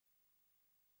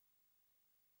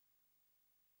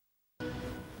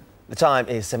The time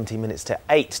is 17 minutes to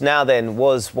 8. Now then,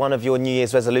 was one of your New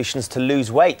Year's resolutions to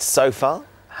lose weight so far?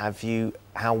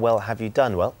 How well have you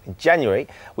done? Well, in January,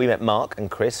 we met Mark and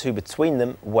Chris, who between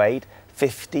them weighed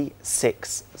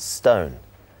 56 stone.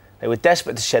 They were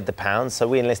desperate to shed the pounds, so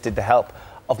we enlisted the help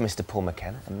of Mr. Paul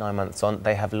McKenna. And 9 months on,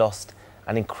 they have lost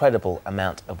an incredible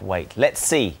amount of weight. Let's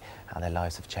see how their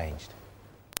lives have changed.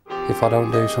 If I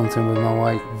don't do something with my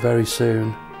weight very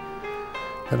soon,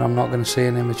 then I'm not going to see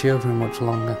any of my children much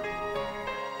longer.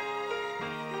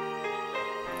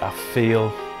 I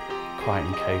feel quite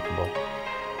incapable.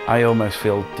 I almost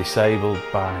feel disabled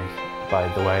by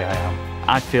the way I am.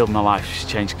 I feel my life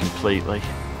has changed completely.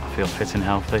 I feel fit and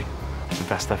healthy. The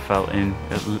best I've felt in,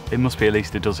 it must be at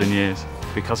least a dozen years.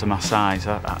 Because of my size,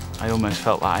 I almost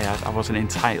felt like I wasn't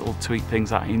entitled to eat things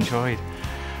that I enjoyed.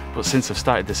 But since I've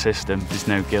started the system, there's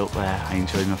no guilt there. I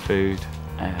enjoy my food,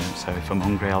 so if I'm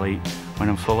hungry, I'll eat when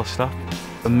I'm full of stuff.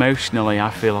 Emotionally, I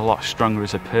feel a lot stronger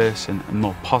as a person and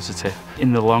more positive.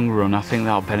 In the long run, I think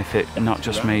that'll benefit not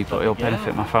just me, but it'll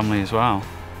benefit my family as well.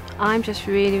 I'm just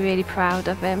really, really proud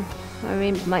of him. I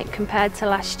mean, like compared to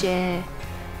last year,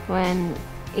 when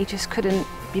he just couldn't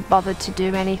be bothered to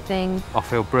do anything. I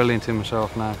feel brilliant in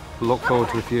myself now. Look forward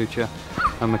to the future,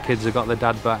 and my kids have got their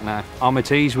dad back now. I'm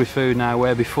at ease with food now,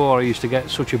 where before I used to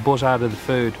get such a buzz out of the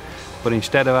food. But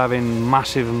instead of having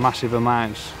massive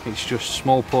amounts, it's just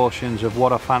small portions of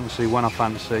what I fancy, when I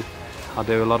fancy. I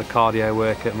do a lot of cardio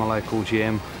work at my local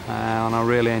gym, and I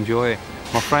really enjoy it.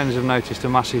 My friends have noticed a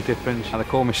massive difference. They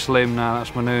call me Slim now,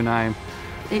 that's my new name.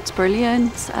 It's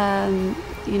brilliant.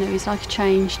 You know, he's like a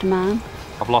changed man.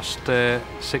 I've lost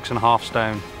 6.5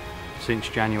 stone since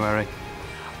January.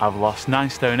 I've lost 9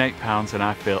 stone 8 pounds and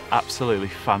I feel absolutely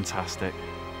fantastic.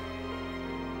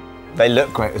 They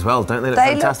look great as well, don't they? Look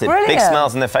fantastic. Look brilliant. Big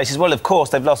smiles on their faces. Well, of course,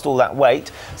 they've lost all that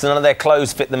weight, so none of their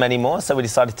clothes fit them anymore, so we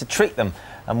decided to treat them.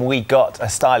 And we got a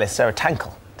stylist, Sarah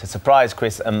Tankle, to surprise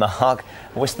Chris and Mark,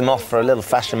 whisk them off for a little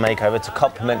fashion makeover to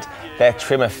complement their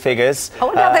trimmer figures. I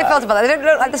wonder how they felt about that. They don't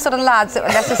look like the sort of lads that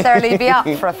would necessarily be up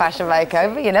for a fashion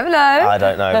makeover. You never know. I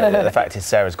don't know, but the fact is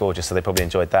Sarah's gorgeous, so they probably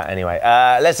enjoyed that anyway.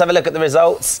 Let's have a look at the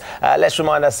results. Let's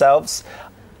remind ourselves.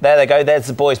 There they go. There's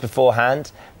the boys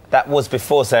beforehand. That was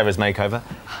before Sarah's makeover.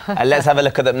 Let's have a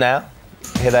look at them now.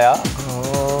 Here they are.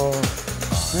 Oh,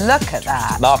 look at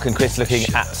that. Mark and Chris looking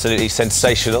absolutely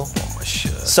sensational.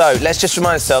 So let's just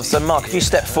remind ourselves. So Mark, if you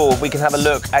step forward, we can have a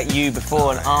look at you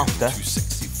before and after.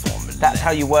 That's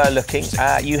how you were looking.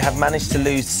 You have managed to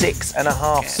lose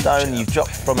 6.5 stone. You've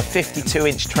dropped from a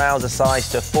 52-inch trouser size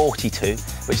to 42,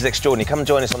 which is extraordinary. Come and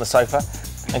join us on the sofa.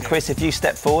 And Chris, if you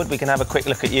step forward, we can have a quick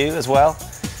look at you as well.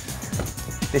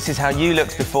 This is how you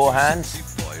looked beforehand.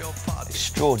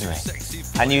 Extraordinary.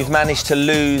 And you've managed to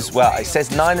lose, well, it says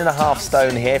 9.5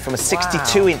 stone here, from a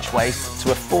 62-inch waist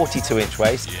to a 42-inch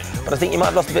waist. But I think you might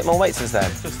have lost a bit more weight since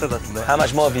then. Just a little bit. How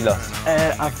much more have you lost?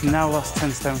 I've now lost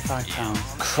 10 stone 5 pounds.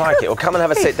 Crikey. Well, come and have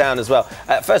a sit down as well.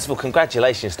 First of all,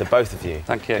 congratulations to both of you.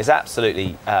 Thank you. It's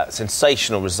absolutely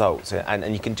sensational results,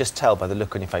 and you can just tell by the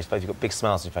look on your face. Both you've got big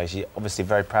smiles on your face. You're obviously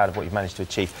very proud of what you've managed to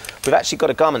achieve. We've actually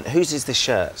got a garment. Whose is this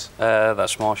shirt?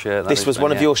 That's my shirt. This was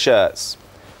one of your shirts.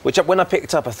 Which, when I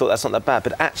picked up, I thought that's not that bad,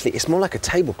 but actually, it's more like a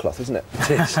tablecloth, isn't it?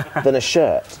 It is. Than a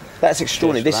shirt. That's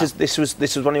extraordinary. This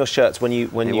was one of your shirts when you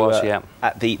were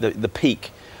at the peak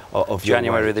of your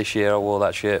January weight. this year. I wore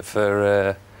that shirt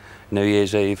for New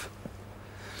Year's Eve.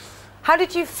 How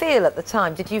did you feel at the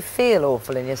time? Did you feel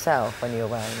awful in yourself when you were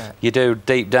wearing that? You do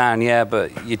deep down, yeah,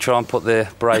 but you try and put the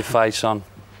brave face on,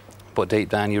 but deep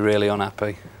down you're really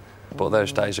unhappy. But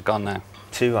those days are gone now.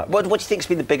 What do you think has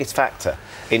been the biggest factor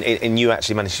in you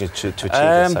actually managing to achieve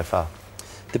this so far?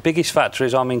 The biggest factor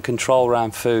is I'm in control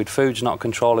around food. Food's not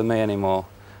controlling me anymore.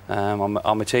 I'm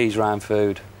at ease around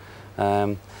food.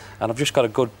 And I've just got a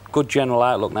good general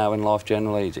outlook now in life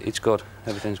generally. It's good.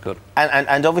 Everything's good.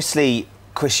 And obviously,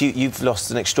 Chris, you've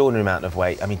lost an extraordinary amount of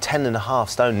weight. I mean, 10.5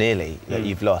 stone nearly that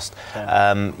you've lost.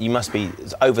 Yeah. You must be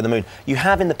over the moon. You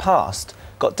have in the past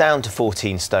got down to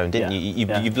 14 stone, didn't you?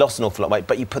 You've lost an awful lot of weight,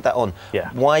 but you put that on.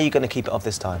 Yeah. Why are you going to keep it off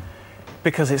this time?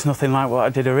 Because it's nothing like what I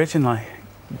did originally.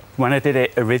 When I did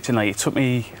it originally, it took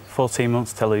me 14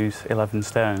 months to lose 11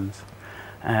 stones.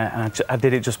 And I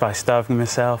did it just by starving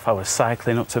myself. I was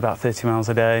cycling up to about 30 miles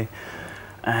a day,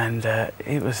 and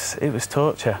it was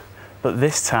torture. But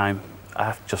this time,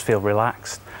 I just feel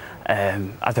relaxed.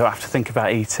 I don't have to think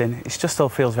about eating. It just all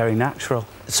feels very natural.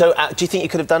 So, do you think you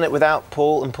could have done it without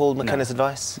Paul and Paul McKenna's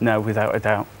advice? No, without a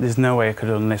doubt. There's no way I could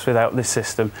have done this without this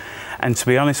system. And to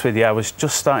be honest with you, I was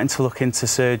just starting to look into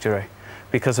surgery,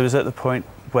 because I was at the point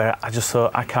where I just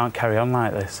thought, I can't carry on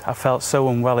like this. I felt so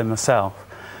unwell in myself.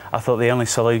 I thought the only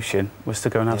solution was to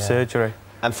go and have surgery.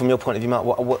 And from your point of view,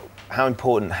 Mark, how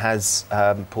important has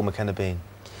Paul McKenna been?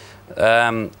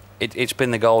 It's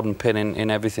been the golden pin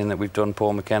in everything that we've done,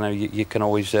 Paul McKenna. You can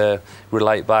always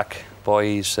relate back by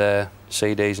his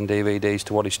CDs and DVDs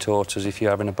to what he's taught us if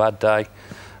you're having a bad day.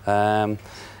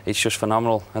 It's just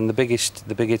phenomenal. And the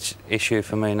biggest issue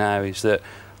for me now is that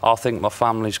I think my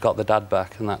family's got the dad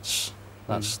back, and that's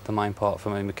the main part for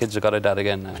me. My kids have got a dad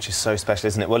again now. Which is so special,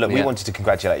 isn't it? Well, look, we wanted to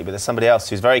congratulate you, but there's somebody else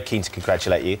who's very keen to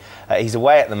congratulate you. He's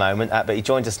away at the moment, but he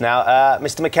joins us now.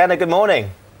 Mr. McKenna, good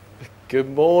morning. Good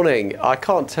morning. I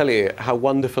can't tell you how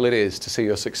wonderful it is to see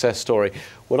your success story.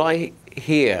 When I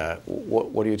hear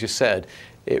what you just said,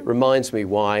 it reminds me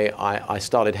why I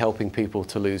started helping people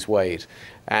to lose weight.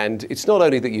 And it's not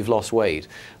only that you've lost weight,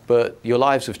 but your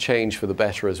lives have changed for the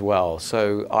better as well.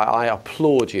 So I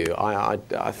applaud you. I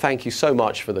thank you so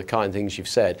much for the kind things you've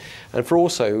said, and for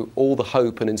also all the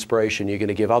hope and inspiration you're going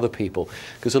to give other people.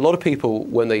 Because a lot of people,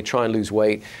 when they try and lose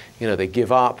weight, you know, they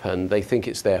give up and they think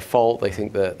it's their fault. They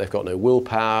think that they've got no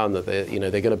willpower and that they're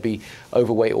going to be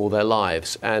overweight all their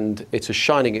lives. And it's a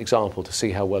shining example to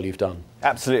see how well you've done.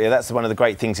 Absolutely, that's one of the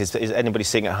great things is anybody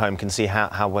sitting at home can see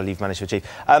how well you've managed to achieve.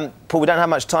 Paul, we don't have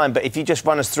much time, but if you just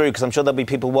run us through, because I'm sure there'll be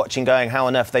people watching going, how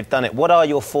on earth they've done it. What are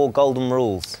your 4 golden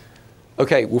rules?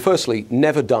 Okay, well, firstly,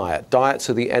 never diet. Diets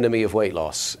are the enemy of weight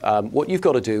loss. What you've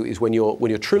got to do is when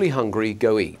you're truly hungry,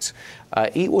 go eat.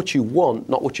 Eat what you want,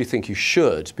 not what you think you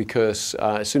should, because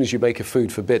as soon as you make a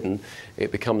food forbidden,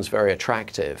 it becomes very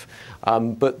attractive.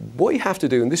 But what you have to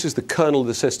do, and this is the kernel of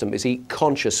the system, is eat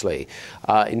consciously.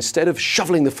 Instead of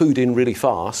shoveling the food in really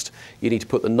fast, you need to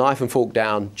put the knife and fork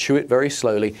down, chew it very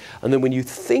slowly, and then when you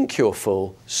think you're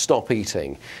full, stop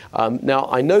eating. Now,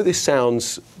 I know this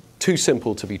sounds too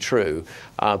simple to be true,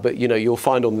 but you'll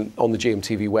find on the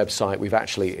GMTV website we've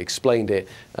actually explained it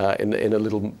in a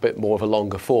little bit more of a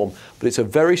longer form. But it's a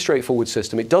very straightforward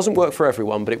system. It doesn't work for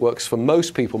everyone, but it works for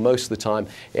most people most of the time.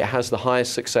 It has the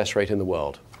highest success rate in the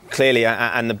world. Clearly,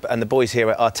 and the boys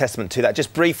here are testament to that.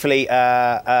 Just briefly,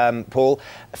 Paul,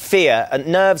 fear,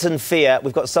 nerves and fear.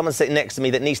 We've got someone sitting next to me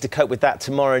that needs to cope with that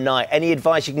tomorrow night. Any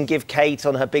advice you can give Kate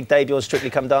on her big debut on Strictly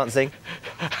Come Dancing?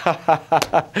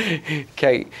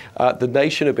 Kate, the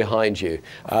nation are behind you.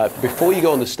 Before you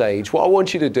go on the stage, what I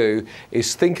want you to do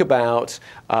is think about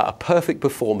a perfect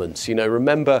performance.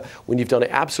 Remember when you've done it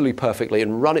absolutely perfectly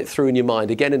and run it through in your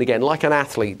mind again and again, like an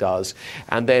athlete does,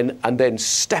 and then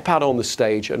step out on the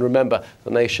stage and remember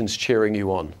the nation's cheering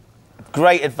you on.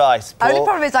 Great advice, Paul. Only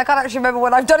problem is I can't actually remember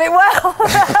when I've done it well.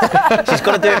 She's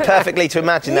got to do it perfectly to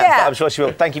imagine that, but I'm sure she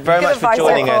will. Thank you very much for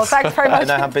joining us. Thanks very much. I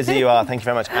know how busy you are. Thank you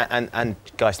very much. And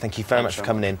guys, thank you very much for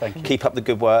coming in. Keep up the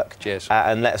good work. Cheers.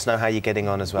 And let us know how you're getting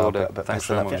on as well. But thanks best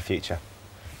of luck for the future.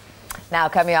 Now,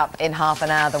 coming up in half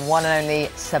an hour, the one and only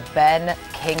Sir Ben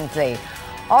Kingsley.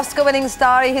 Oscar-winning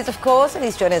star he is, of course, and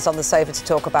he's joining us on the sofa to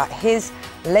talk about his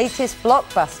latest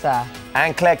blockbuster.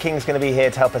 And Claire King's going to be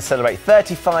here to help us celebrate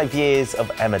 35 years of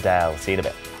Emmerdale. See you in a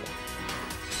bit.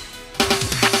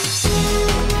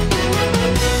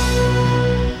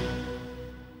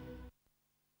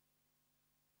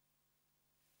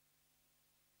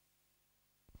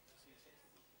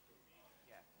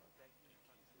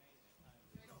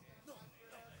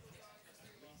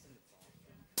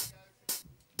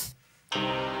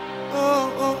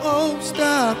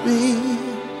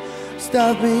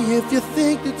 Stop me if you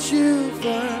think that you've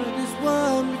heard this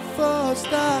one before.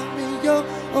 Stop me, yo,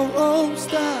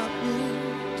 stop me.